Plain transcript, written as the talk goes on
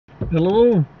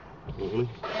Hello.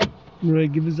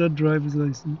 Right, give us that driver's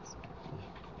license.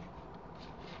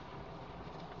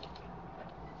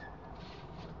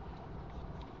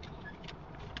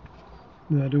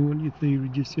 No, I don't want your theory,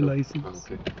 just your license.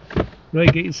 Okay.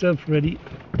 Right, get yourself ready.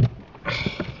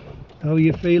 How are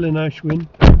you feeling, Ashwin?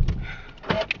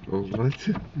 Alright.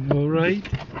 Alright?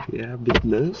 Yeah, a bit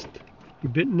nervous. You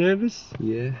a bit nervous?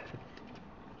 Yeah.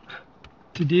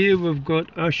 Today we've got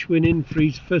Ashwin in for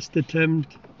his first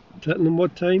attempt. Tell him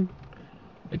what time?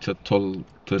 It's at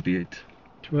 12:38.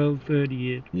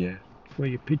 12:38. Yeah. Well,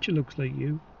 your picture looks like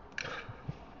you.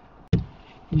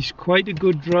 He's quite a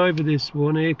good driver, this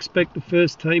one. I expect the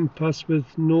first time pass with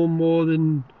no more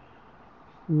than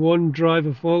one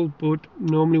driver fault, but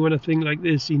normally when I think like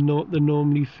this, they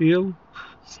normally fail.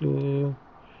 So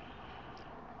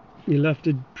you'll have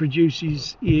to produce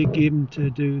his A game to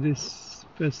do this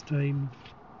first time.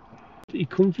 Are you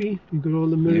comfy? You got all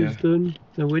the moves done?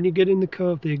 Now when you get in the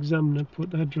car with the examiner, put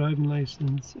that driving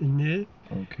license in there.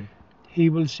 Okay. He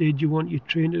will say, do you want your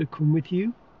trainer to come with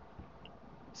you?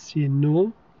 Say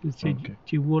no. He'll say, Okay.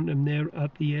 do you want him there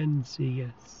at the end? Say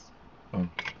yes.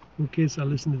 Okay, so I'll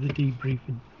listen to the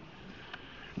debriefing.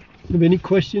 Have any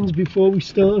questions before we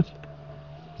start?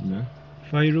 No.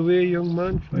 Fire away, young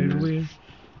man, fire away.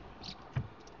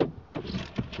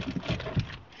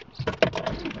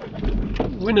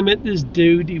 When I met this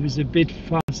dude, he was a bit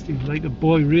fast. He was like a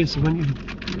boy racer, wasn't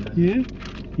he? Yeah?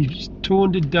 He's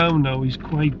toned it down now, he's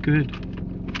quite good.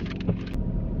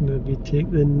 Now if you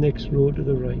take the next road to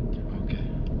the right. Okay.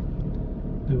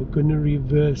 Now we're going to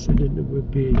reverse it into a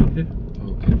bay, yeah?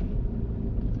 Okay.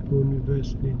 Go and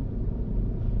reverse it in.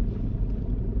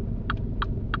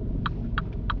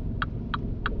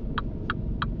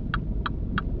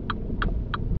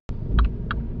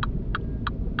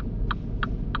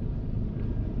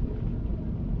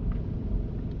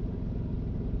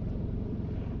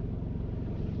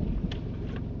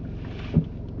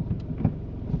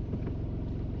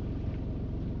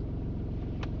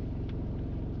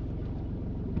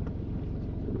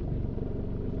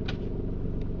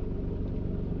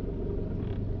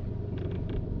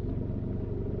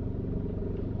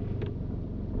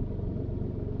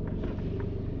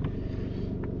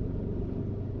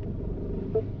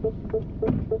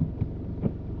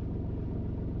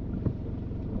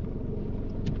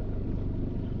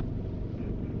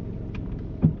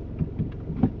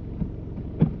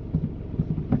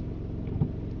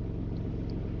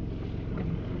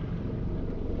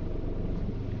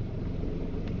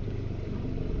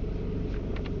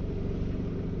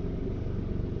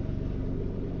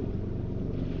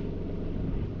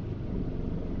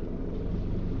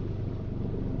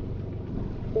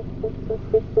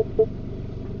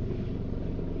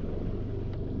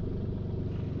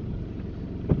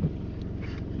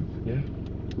 Yeah.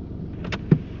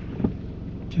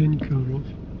 Turn your car off.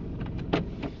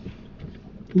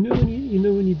 You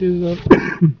know when you do that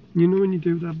you know when you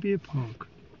do that beer park?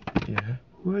 Yeah.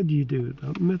 Why do you do it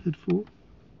that method for?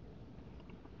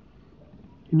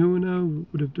 You know when I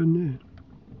would have done there?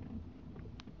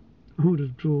 I would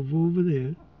have drove over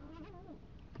there.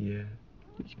 Yeah.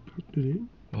 Just parked it in.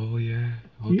 Oh yeah.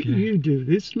 Okay. You do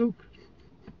this, look.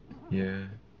 Yeah.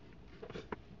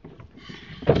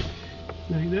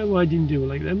 Like that, why didn't you do it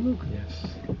like them, look? Yes.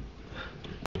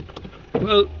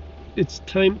 Well, it's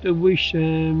time to wish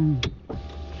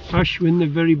Ashwin the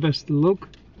very best of luck.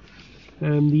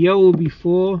 The hour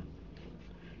before,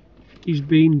 he's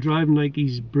been driving like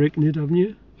he's breaking it, haven't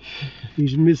you?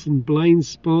 He's missing blind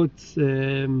spots,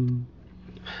 pulling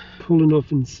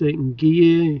off in second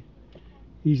gear.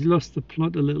 He's lost the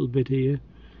plot a little bit here.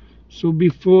 So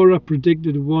before I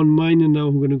predicted 1 minor, now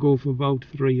I'm going to go for about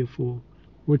 3 or 4.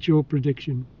 What's your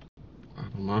prediction? I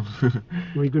don't know.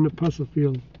 Are you going to pass or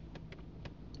fail?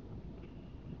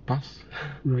 Pass.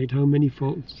 Right, how many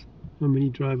faults? How many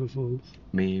driver faults?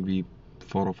 Maybe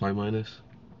 4 or 5 minus.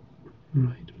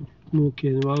 Right,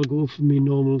 okay, then I'll go for my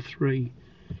normal 3.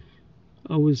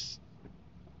 I was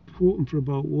hoping for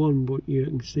about 1, but you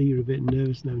can see you're a bit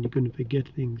nervous now and you're going to forget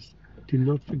things. Do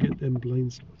not forget them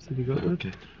blind spots. Have you got that?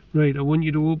 Okay. Right, I want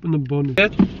you to open the bonnet.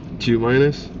 2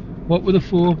 minus. What were the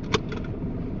 4?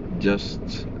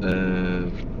 Just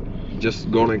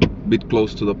gone a bit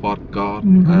close to the parked car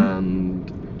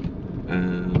and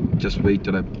just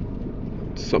waited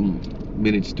some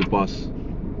minutes to pass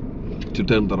to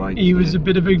turn the right. He was a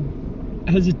bit of a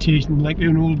hesitation, like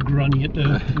an old granny at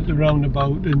the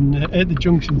roundabout and at the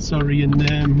junction, sorry, and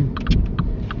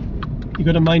you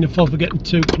got a minor fault for getting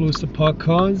too close to parked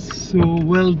cars. So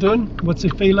well done. What's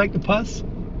it feel like to pass?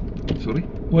 Sorry?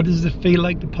 What does it feel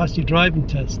like to pass your driving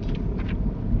test?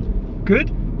 Good?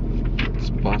 It's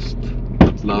past.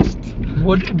 It's last.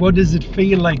 What does it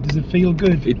feel like? Does it feel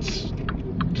good? It's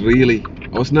really.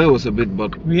 I was nervous a bit,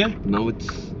 but Yeah? now it's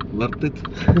worth it.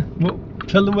 Well,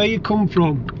 tell them where you come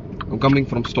from. I'm coming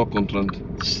from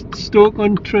Stoke-on-Trent.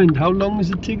 Stoke-on-Trent. How long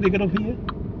does it take to get up here?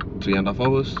 3.5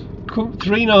 hours.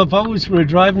 3.5 hours for a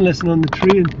driving lesson on the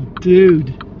train,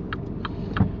 dude.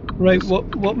 Right,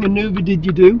 what manoeuvre did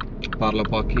you do? Parallel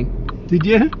parking. Did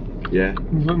you? Yeah.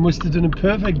 You must have done it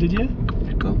perfect, did you?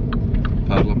 No.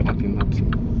 Parallel parking, that's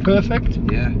Perfect.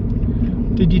 yeah.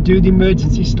 Did you do the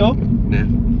emergency stop? Yeah.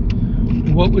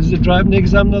 What was the driving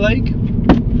examiner like?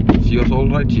 She was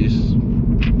alright. She's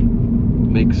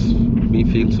makes me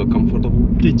feel so comfortable.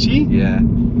 Did she? Yeah.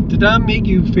 Did that make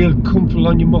you feel comfortable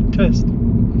on your mock test?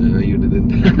 No, you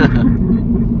didn't.